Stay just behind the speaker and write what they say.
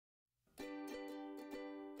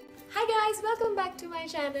Hi guys, welcome back to my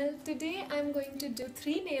channel. Today I'm going to do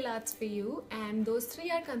 3 nail arts for you, and those 3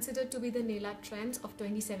 are considered to be the nail art trends of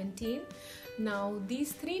 2017. Now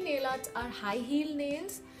these 3 nail arts are high heel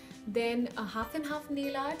nails, then a half and half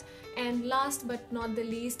nail art, and last but not the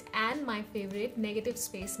least and my favorite, negative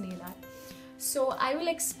space nail art. So I will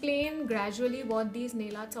explain gradually what these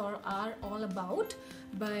nail arts are all about.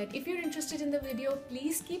 But if you're interested in the video,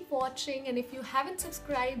 please keep watching, and if you haven't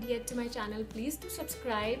subscribed yet to my channel, please do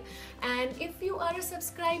subscribe. And if you are a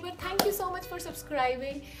subscriber, thank you so much for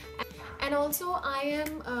subscribing. And also I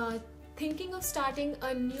am thinking of starting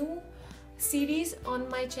a new series on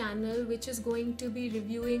my channel, which is going to be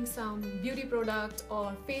reviewing some beauty products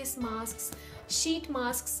or face masks, sheet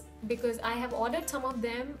masks, because I have ordered some of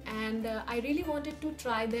them and I really wanted to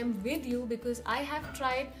try them with you, because I have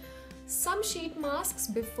tried some sheet masks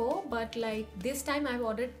before, but like this time I've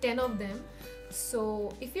ordered 10 of them.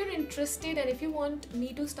 So if you're interested and if you want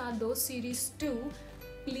me to start those series too,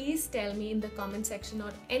 please tell me in the comment section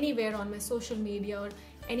or anywhere on my social media or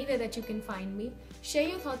anywhere that you can find me. Share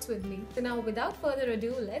your thoughts with me. So now without further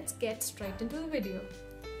ado, let's get straight into the video.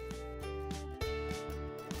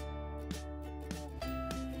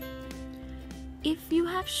 If you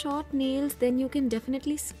have short nails, then you can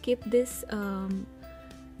definitely skip this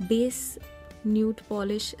base nude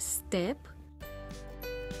polish step.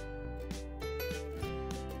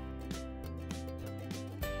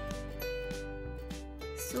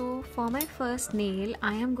 So for my first nail,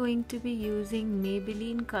 I am going to be using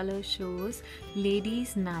Maybelline Color Show's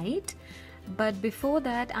Ladies Night. But before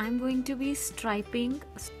that, I'm going to be striping.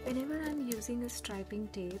 Whenever I'm using a striping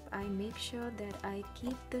tape, I make sure that I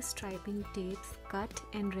keep the striping tapes cut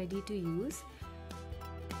and ready to use.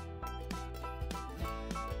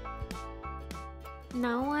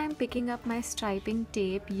 Now I'm picking up my striping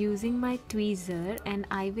tape using my tweezer, and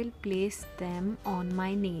I will place them on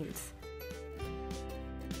my nails.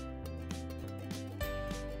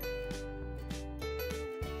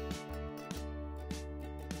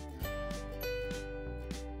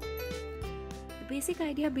 The basic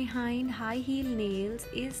idea behind high heel nails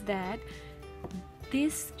is that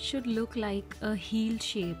this should look like a heel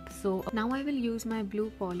shape. So now I will use my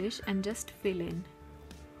blue polish and just fill in.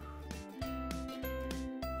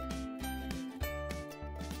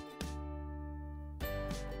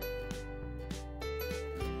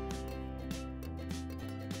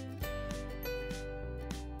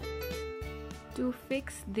 To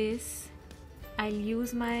fix this, I'll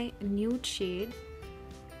use my nude shade,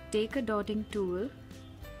 take a dotting tool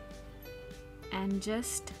and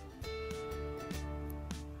just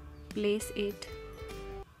place it.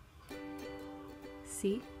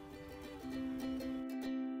 See?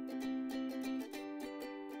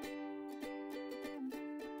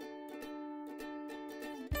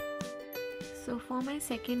 So for my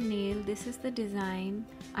second nail, this is the design,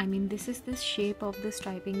 this is the shape of the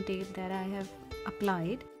striping tape that I have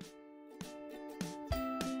applied.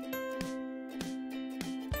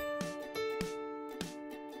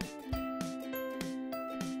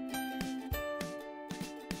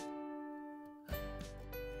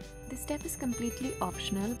 This step is completely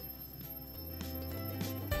optional.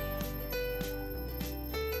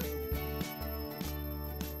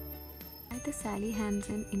 Apply the Sally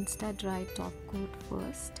Hansen Insta Dry Top Coat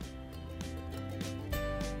first.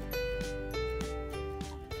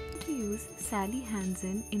 To use Sally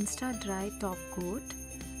Hansen Insta Dry Top Coat,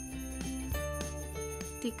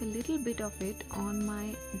 take a little bit of it on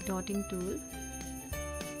my dotting tool.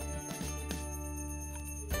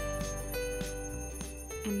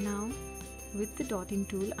 And now with the dotting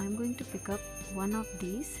tool, I'm going to pick up one of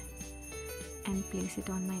these and place it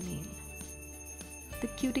on my nail. The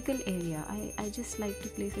cuticle area. I just like to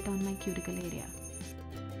place it on my cuticle area.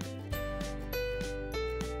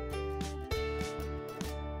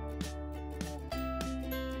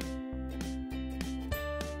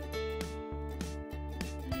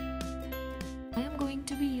 I am going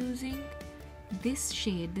to be using this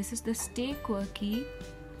shade. This is the Stay Quirky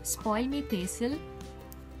Spoil Me Pastel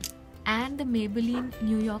and the Maybelline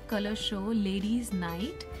New York Color Show Ladies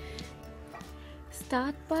Night.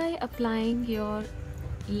 Start by applying your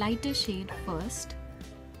lighter shade first.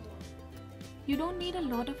 You don't need a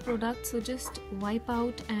lot of product, so just wipe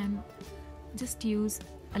out and just use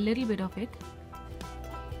a little bit of it.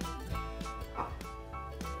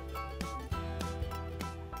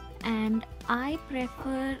 And I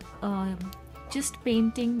prefer just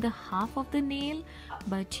painting the half of the nail,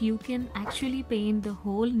 but you can actually paint the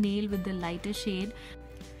whole nail with the lighter shade.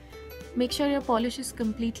 Make sure your polish is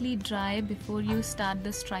completely dry before you start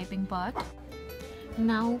the striping part.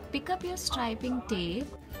 Now pick up your striping tape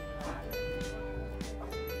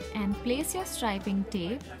and place your striping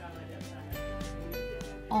tape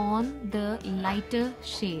on the lighter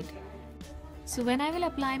shade. So when I will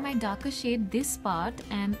apply my darker shade this part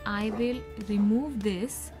and I will remove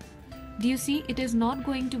this, do you see it is not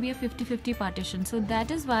going to be a 50-50 partition? So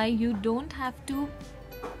that is why you don't have to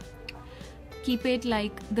keep it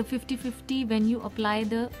like the 50-50 when you apply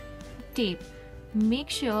the tape. Make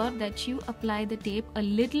sure that you apply the tape a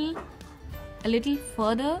little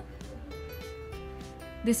further.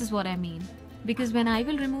 This is what I mean, because when I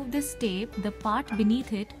will remove this tape, the part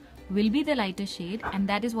beneath it will be the lighter shade, and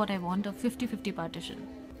that is what I want, a 50-50 partition.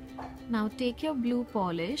 Now take your blue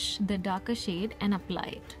polish, the darker shade, and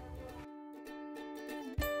apply it.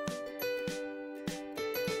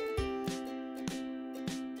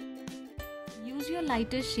 Use your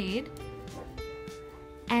lighter shade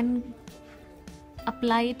and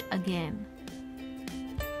apply it again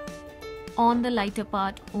on the lighter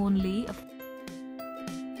part only,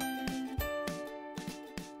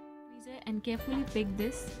 and carefully pick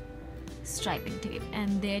this striping tape,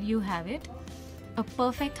 and there you have it, a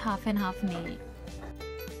perfect half and half nail.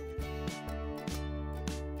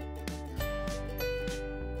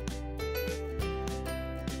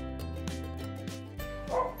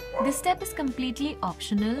 This step is completely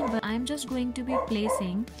optional, but I'm just going to be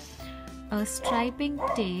placing a striping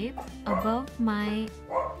tape above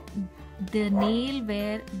the nail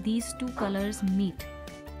where these two colors meet.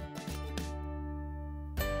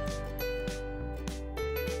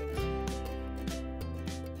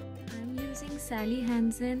 I'm using Sally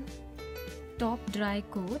Hansen top dry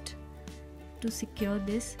coat to secure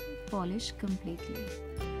this polish completely.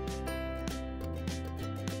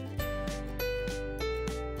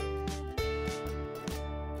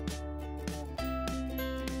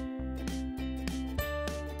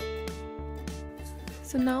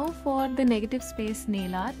 So now for the negative space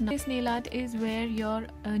nail art. Now, this nail art is where your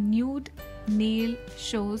nude nail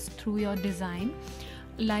shows through your design.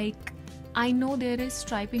 Like, I know there is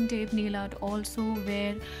striping tape nail art also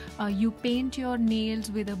where you paint your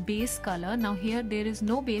nails with a base color. Now here there is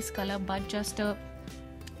no base color but just a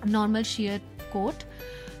normal sheer coat.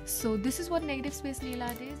 So this is what negative space nail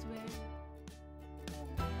art is, where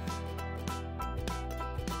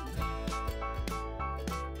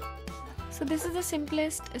so this is the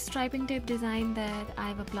simplest striping tape design that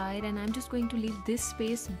I've applied, and I'm just going to leave this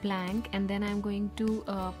space blank, and then I'm going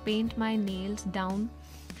to paint my nails down,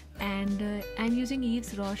 and I'm using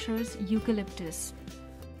Yves Rocher's Eucalyptus.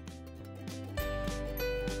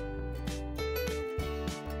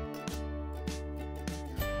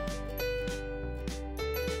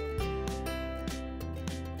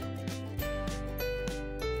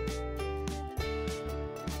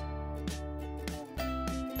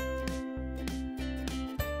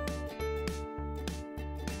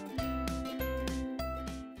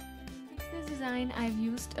 I've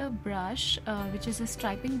used a brush which is a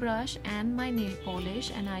striping brush and my nail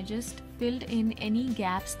polish, and I just filled in any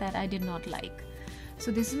gaps that I did not like.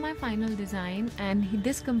 So this is my final design, and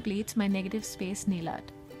this completes my negative space nail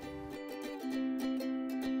art.